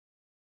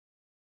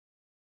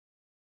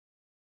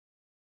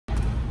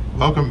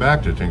Welcome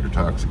back to Tinker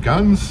Talks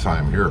Guns.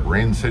 I'm here at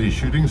Rain City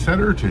Shooting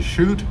Center to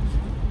shoot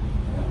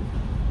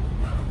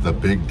the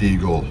Big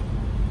Deagle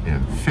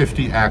in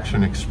 50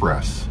 Action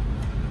Express.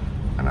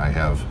 And I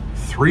have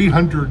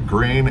 300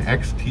 grain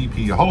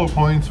XTP hollow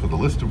points with a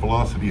listed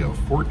velocity of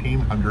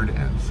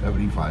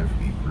 1,475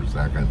 feet per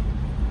second.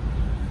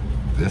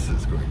 This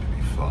is going to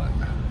be fun.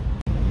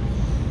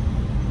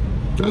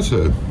 That's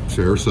a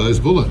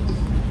fair-sized bullet.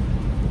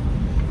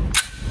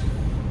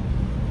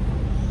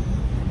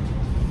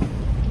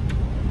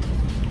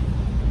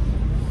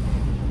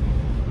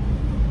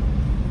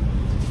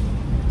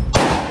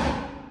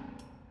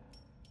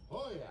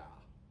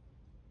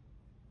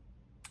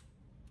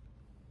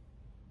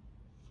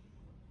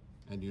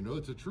 And you know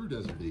it's a true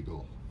Desert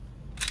Eagle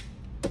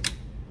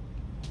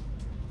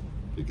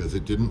because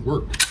it didn't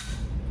work.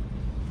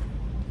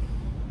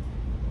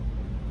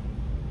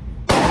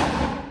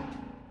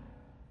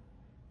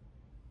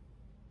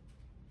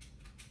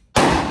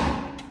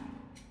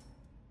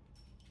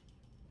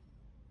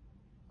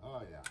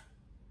 Oh yeah.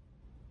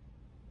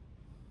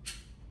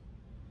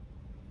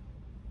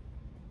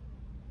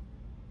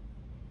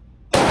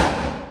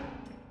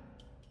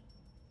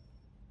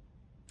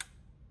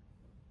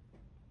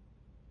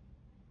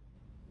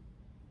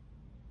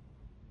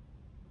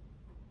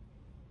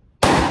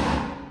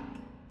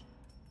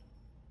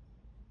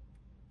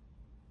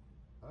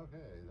 Okay,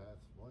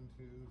 that's 1,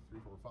 2, 3,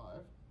 4, 5.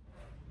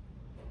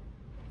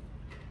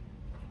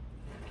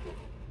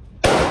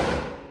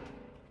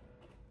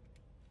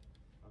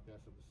 I'll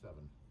guess it was 7.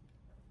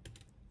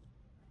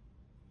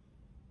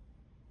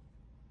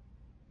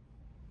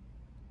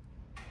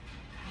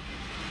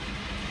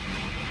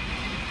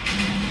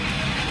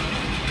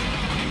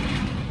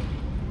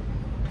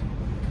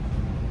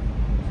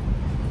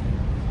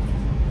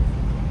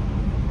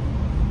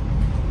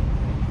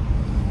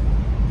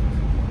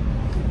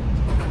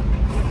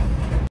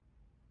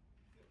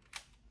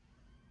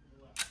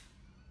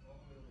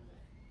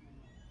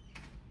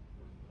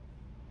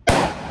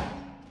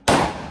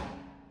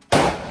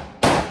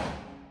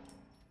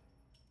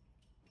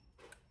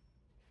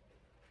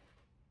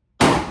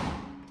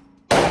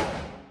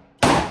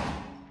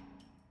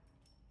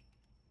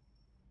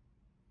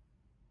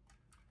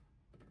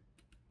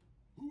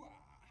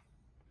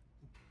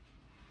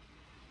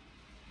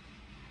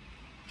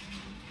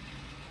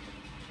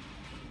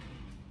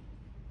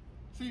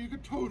 So you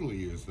could totally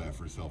use that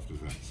for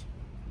self-defense.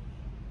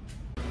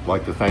 I'd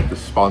like to thank the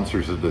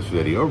sponsors of this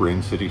video,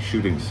 Rain City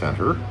Shooting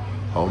Center,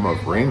 home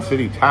of Rain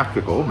City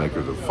Tactical,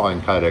 makers of fine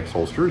Kydex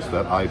holsters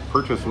that I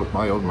purchased with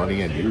my own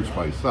money and use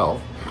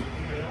myself,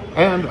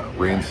 and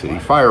Rain City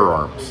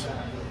Firearms.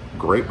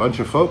 Great bunch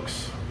of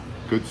folks,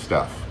 good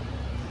stuff.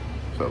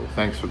 So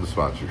thanks for the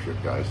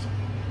sponsorship, guys.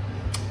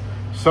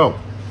 So,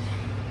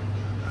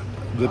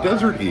 the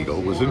Desert Eagle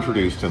was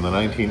introduced in the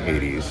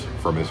 1980s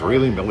from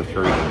Israeli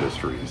military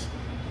industries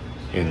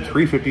in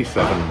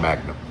 .357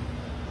 Magnum.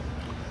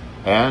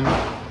 And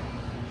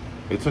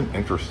it's an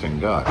interesting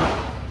gun,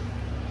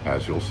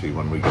 as you'll see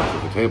when we get to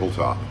the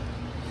tabletop.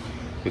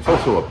 It's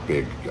also a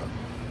big gun.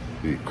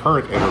 The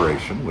current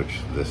iteration, which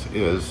this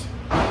is,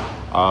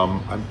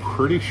 I'm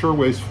pretty sure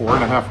weighs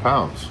 4.5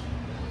 pounds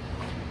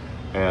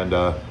and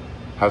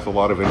has a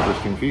lot of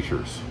interesting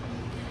features.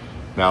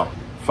 Now,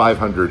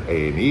 500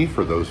 AME,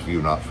 for those of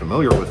you not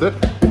familiar with it,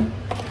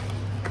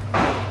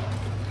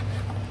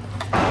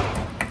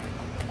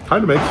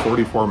 kind of makes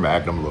 44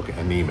 Magnum look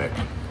anemic.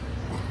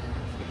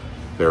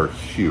 They're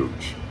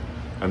huge.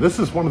 And this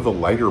is one of the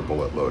lighter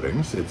bullet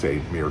loadings. It's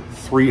a mere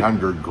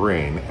 300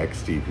 grain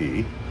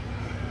XTP,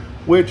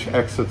 which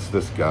exits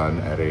this gun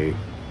at a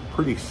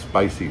pretty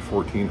spicy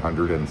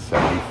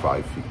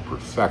 1,475 feet per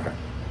second.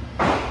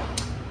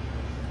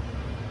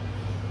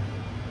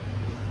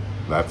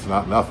 That's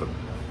not nothing.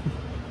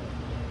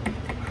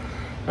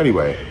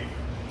 Anyway,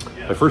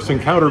 I first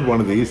encountered one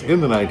of these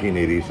in the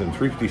 1980s in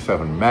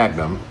 .357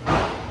 Magnum,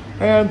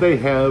 and they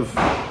have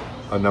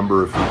a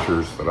number of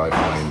features that I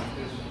find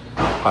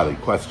highly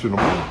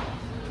questionable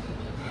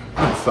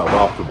and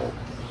suboptimal.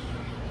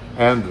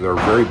 And they're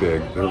very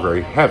big, they're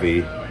very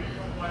heavy,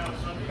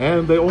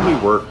 and they only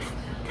worked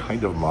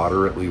kind of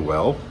moderately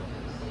well.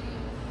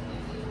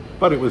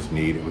 But it was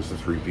neat. It was a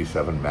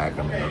 .357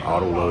 Magnum in an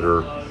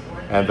autoloader,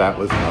 and that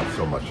was not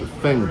so much a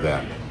thing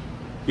then.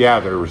 Yeah,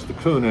 there was the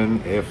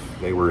Kunin if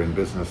they were in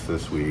business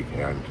this week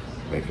and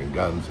making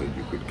guns and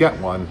you could get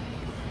one,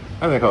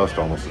 and they cost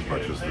almost as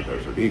much as the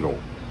Desert Eagle.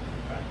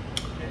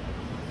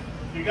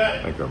 I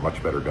think they're a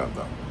much better gun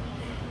though.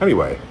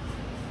 Anyway,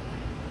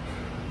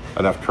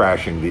 enough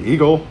trashing the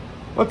Eagle.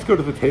 Let's go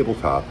to the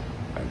tabletop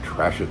and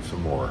trash it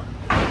some more.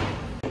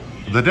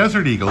 The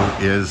Desert Eagle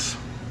is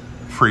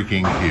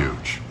freaking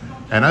huge.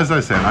 And as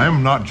I said, I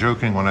am not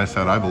joking when I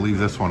said I believe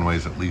this one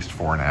weighs at least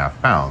 4.5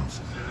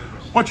 pounds.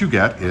 What you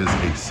get is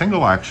a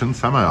single action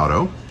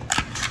semi-auto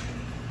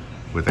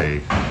with a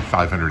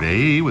 500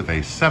 AE with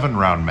a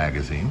 7-round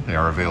magazine. They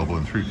are available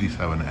in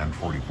 .357 and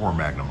 .44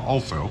 Magnum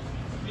also.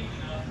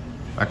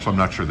 Actually, I'm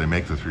not sure they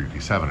make the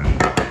 .357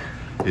 anymore.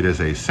 It is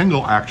a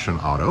single action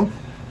auto.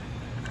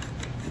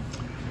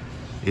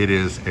 It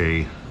is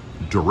a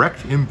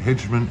direct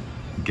impingement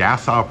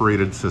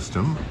gas-operated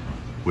system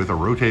with a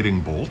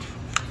rotating bolt.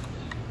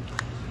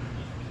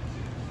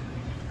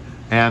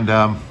 And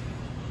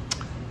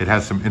it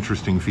has some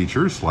interesting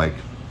features like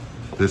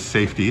this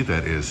safety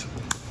that is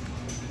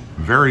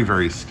very,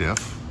 very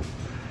stiff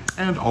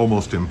and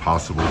almost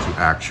impossible to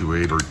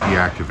actuate or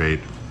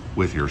deactivate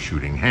with your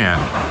shooting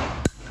hand.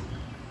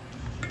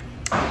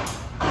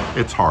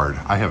 It's hard.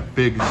 I have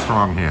big,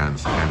 strong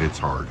hands, and it's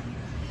hard.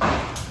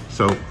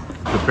 So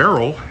the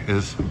barrel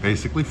is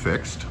basically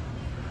fixed,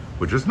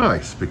 which is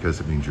nice because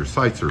it means your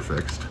sights are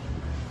fixed,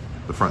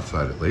 the front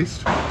side at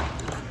least.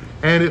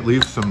 And it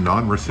leaves some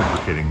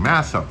non-reciprocating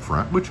mass up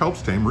front, which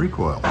helps tame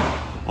recoil.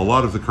 A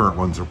lot of the current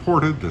ones are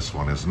ported, this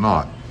one is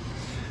not.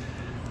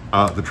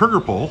 The trigger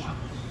pull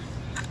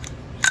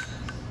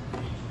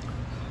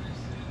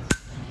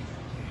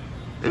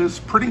is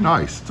pretty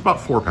nice. It's about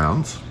 4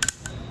 pounds.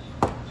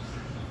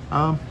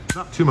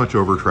 Not too much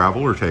over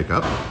travel or take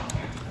up.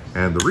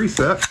 And the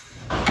reset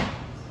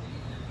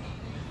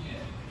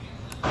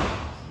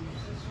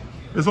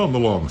is on the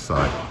long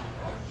side.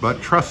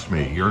 But trust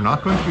me, you're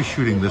not going to be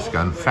shooting this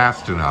gun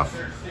fast enough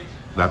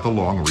that the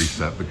long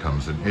reset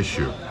becomes an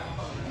issue.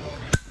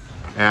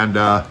 And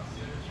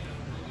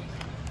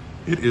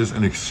it is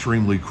an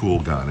extremely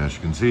cool gun. As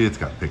you can see, it's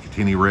got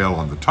Picatinny rail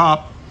on the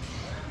top,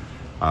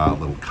 a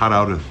little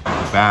cutout at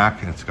the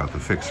back, and it's got the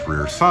fixed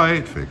rear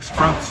sight, fixed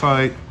front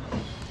sight,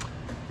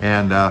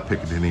 and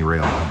Picatinny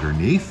rail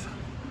underneath.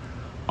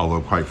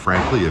 Although, quite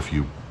frankly, if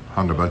you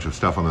hung a bunch of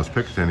stuff on those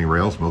Picatinny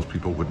rails, most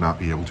people would not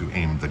be able to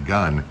aim the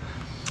gun.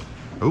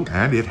 Oh,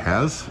 and it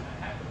has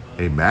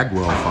a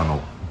magwell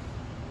funnel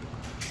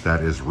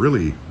that is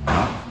really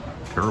not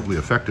terribly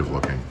effective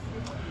looking.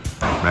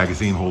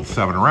 Magazine holds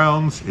 7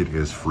 rounds. It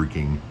is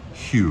freaking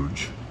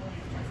huge.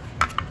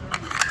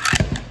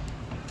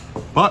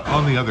 But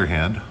on the other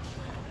hand,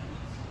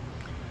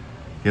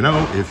 you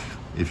know,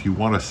 if you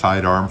want a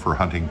sidearm for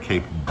hunting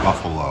Cape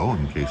buffalo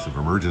in case of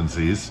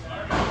emergencies,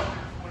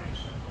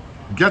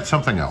 get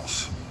something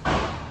else.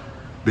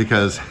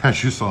 Because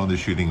as you saw in the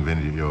shooting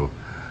video,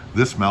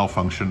 this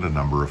malfunctioned a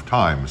number of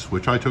times,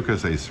 which I took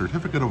as a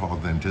certificate of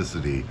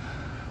authenticity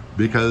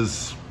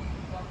because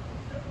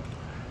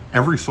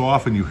every so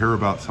often you hear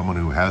about someone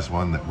who has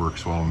one that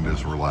works well and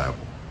is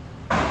reliable.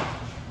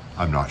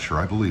 I'm not sure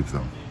I believe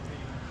them.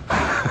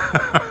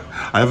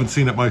 I haven't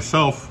seen it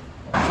myself,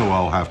 so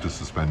I'll have to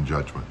suspend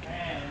judgment.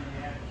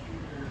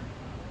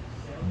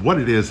 What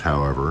it is,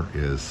 however,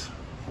 is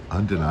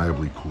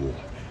undeniably cool.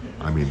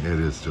 I mean, it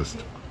is just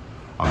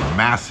a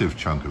massive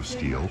chunk of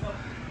steel.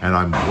 And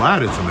I'm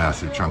glad it's a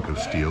massive chunk of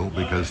steel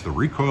because the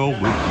recoil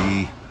would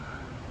be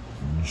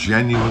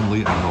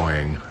genuinely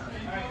annoying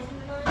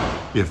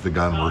if the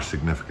gun were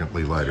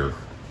significantly lighter.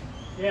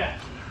 Yeah.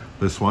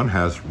 This one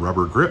has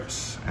rubber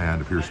grips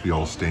and appears to be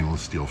all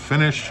stainless steel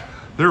finish.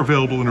 They're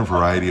available in a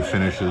variety of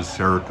finishes,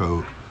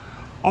 Cerakote,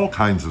 all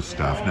kinds of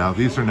stuff. Now,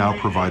 these are now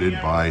provided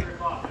by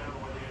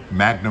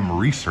Magnum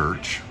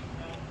Research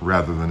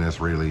rather than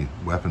Israeli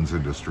Weapons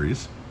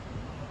Industries,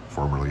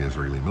 formerly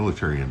Israeli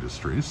Military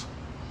Industries.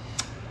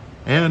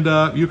 And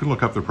you can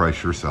look up the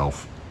price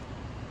yourself.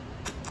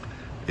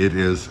 It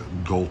is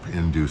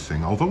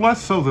gulp-inducing, although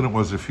less so than it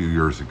was a few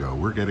years ago.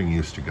 We're getting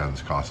used to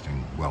guns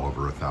costing well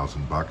over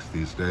 $1,000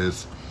 these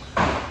days,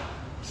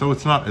 so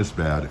it's not as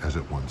bad as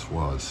it once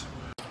was.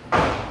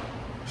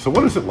 So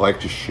what is it like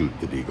to shoot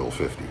the Deagle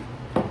 50?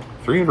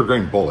 300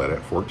 grain bullet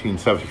at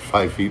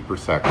 1475 feet per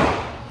second.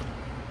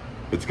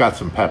 It's got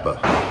some pepper.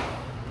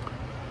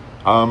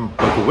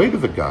 But the weight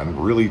of the gun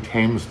really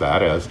tames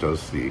that, as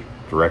does the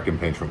direct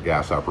impingement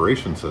gas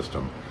operation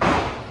system.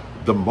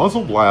 The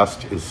muzzle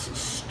blast is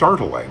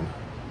startling,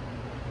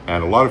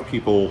 and a lot of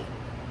people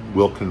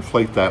will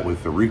conflate that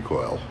with the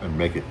recoil and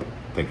make it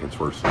think it's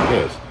worse than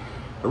it is.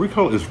 The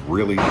recoil is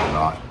really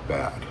not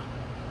bad.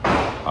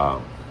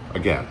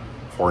 Again,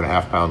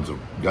 4.5 pounds of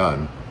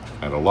gun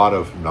and a lot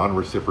of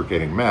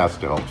non-reciprocating mass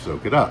to help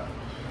soak it up.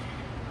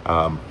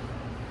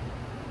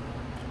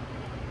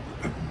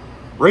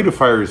 Rate of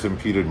fire is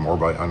impeded more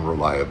by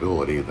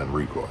unreliability than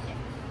recoil.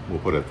 We'll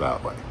put it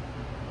that way.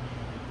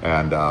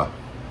 And,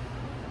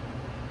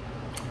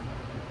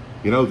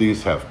 you know,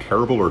 these have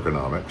terrible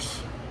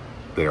ergonomics.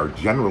 They are,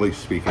 generally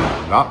speaking,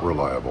 not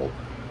reliable.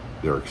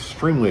 They're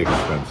extremely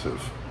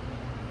expensive.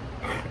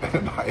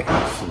 And I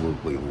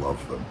absolutely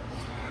love them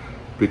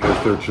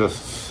because they're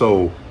just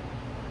so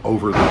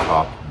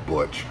over-the-top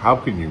butch. How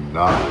can you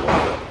not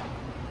love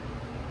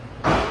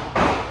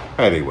it?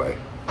 Anyway,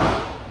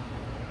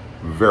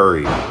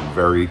 very,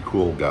 very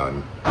cool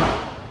gun,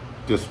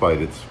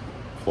 despite its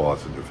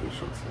flaws and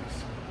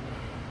deficiencies.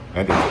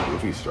 And it's a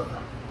movie star,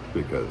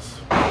 because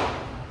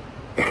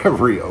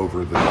every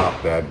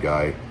over-the-top bad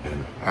guy in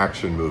an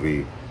action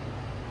movie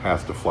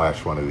has to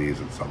flash one of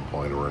these at some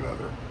point or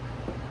another.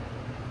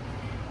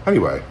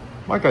 Anyway,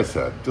 like I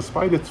said,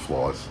 despite its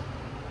flaws,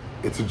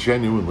 it's a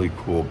genuinely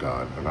cool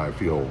gun, and I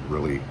feel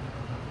really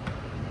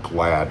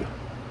glad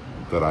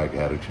that I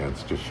had a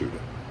chance to shoot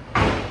it.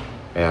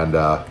 And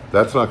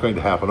that's not going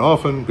to happen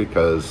often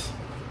because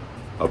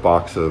A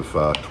box of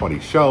 20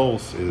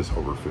 shells is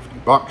over 50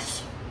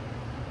 bucks.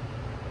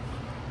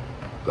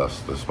 Thus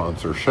the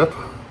sponsorship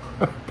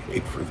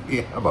paid for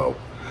the ammo.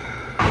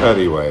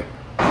 Anyway,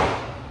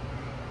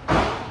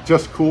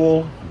 just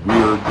cool,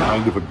 weird,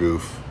 kind of a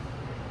goof,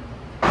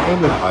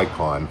 and an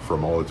icon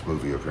from all its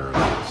movie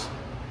appearances.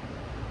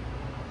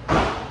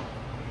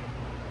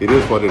 It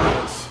is what it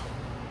is.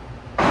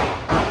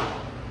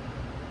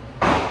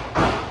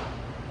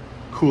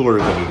 Cooler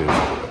than it is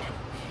good.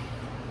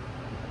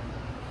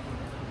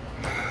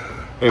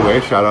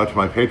 Anyway, shout out to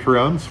my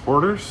Patreon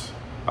supporters.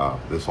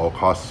 This all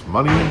costs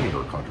money.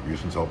 Your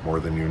contributions help more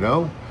than you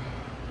know.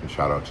 And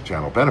shout out to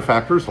channel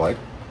benefactors like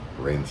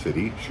Rain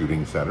City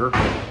Shooting Center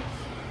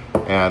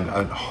and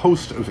a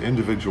host of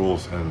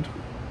individuals and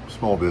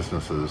small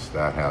businesses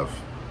that have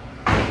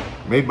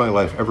made my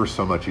life ever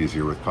so much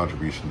easier with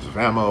contributions of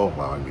ammo,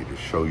 allowing me to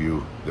show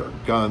you their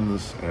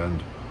guns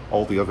and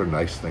all the other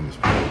nice things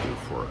people do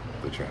for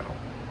the channel.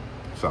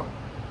 So,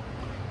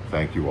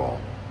 thank you all.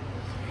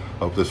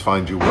 Hope this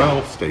finds you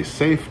well. Stay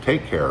safe,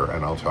 take care,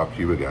 and I'll talk to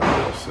you again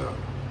real soon.